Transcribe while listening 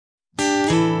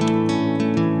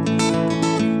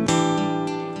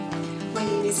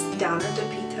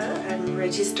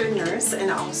registered nurse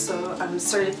and also I'm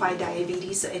certified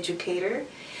diabetes educator,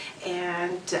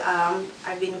 and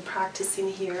I've been practicing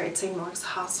here at St. Mark's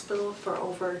Hospital for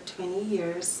over 20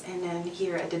 years, and then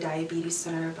here at the Diabetes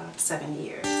Center about 7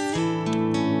 years.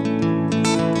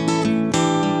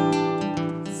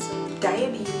 So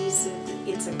diabetes,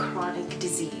 it's a chronic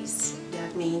disease.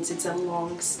 That means it's a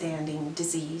long-standing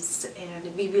disease,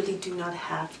 and we really do not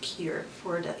have cure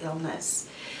for the illness.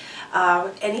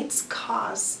 And it's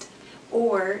caused,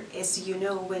 or as you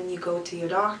know, when you go to your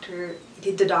doctor,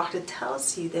 the doctor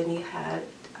tells you that you had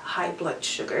high blood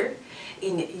sugar,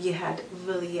 you had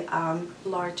really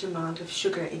large amount of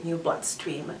sugar in your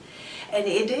bloodstream. And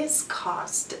it is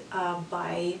caused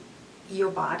by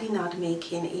your body not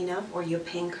making enough, or your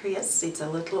pancreas, it's a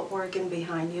little organ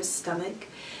behind your stomach,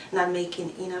 not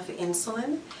making enough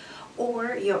insulin,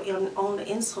 or your own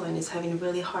insulin is having a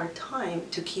really hard time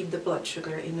to keep the blood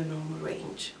sugar in the normal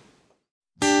range.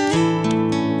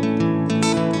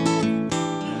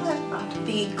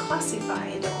 We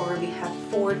classified, or we have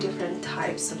 4 different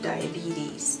types of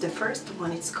diabetes. The first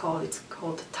one it's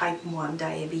called type 1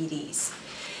 diabetes.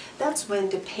 That's when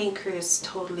the pancreas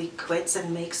totally quits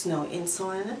and makes no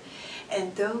insulin,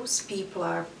 and those people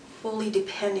are fully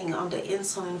depending on the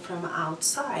insulin from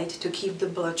outside to keep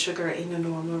the blood sugar in a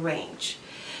normal range.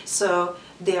 So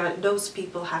those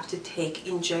people have to take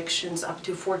injections up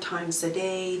to 4 times a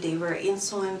day. They wear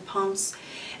insulin pumps,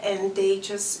 and they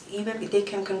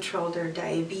can control their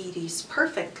diabetes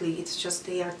perfectly. It's just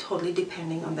they are totally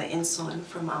depending on the insulin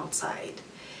from outside.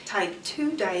 Type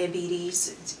 2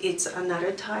 diabetes, it's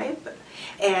another type,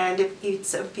 and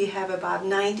we have about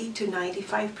 90 to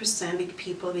 95% of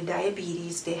people with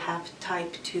diabetes, they have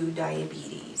type 2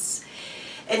 diabetes.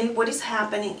 And what is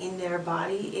happening in their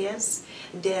body is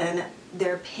then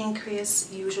their pancreas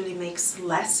usually makes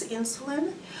less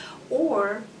insulin,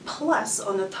 or plus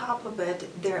on the top of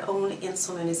it, their own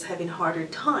insulin is having a harder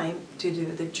time to do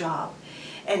the job.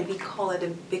 And we call it a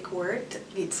big word,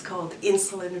 it's called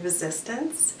insulin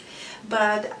resistance.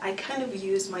 But I kind of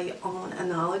use my own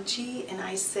analogy, and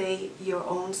I say your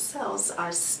own cells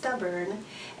are stubborn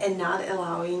and not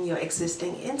allowing your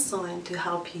existing insulin to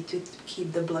help you to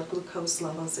keep the blood glucose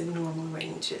levels in normal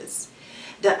ranges.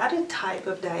 The other type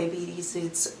of diabetes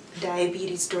is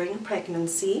diabetes during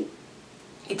pregnancy.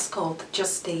 It's called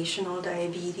gestational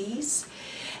diabetes.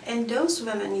 And those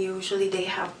women usually they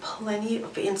have plenty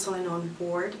of insulin on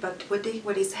board, but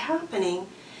what is happening,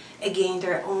 again,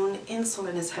 their own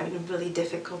insulin is having a really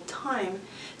difficult time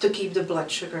to keep the blood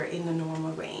sugar in the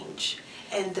normal range.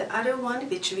 And the other one,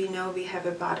 which we know we have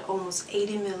about almost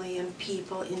 80 million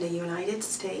people in the United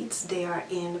States, they are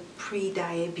in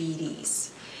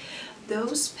pre-diabetes.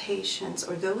 Those patients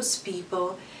or those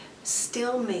people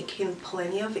still making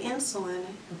plenty of insulin,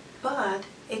 but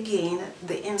again,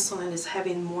 the insulin is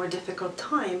having more difficult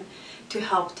time to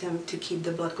help them to keep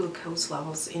the blood glucose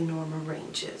levels in normal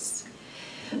ranges.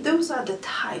 Those are the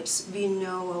types we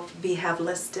know of, we have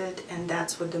listed, and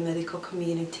that's what the medical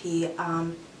community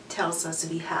tells us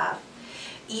we have.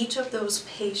 Each of those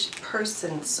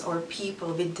persons or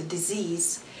people with the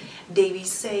disease, we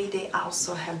say they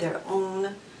also have their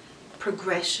own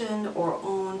progression or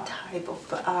own type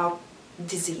of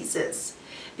diseases.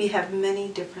 We have many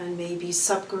different maybe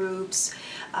subgroups.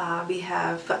 We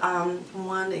have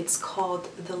one, it's called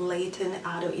the latent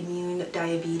autoimmune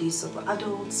diabetes of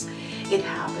adults. It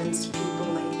happens to people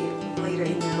later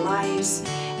in their lives.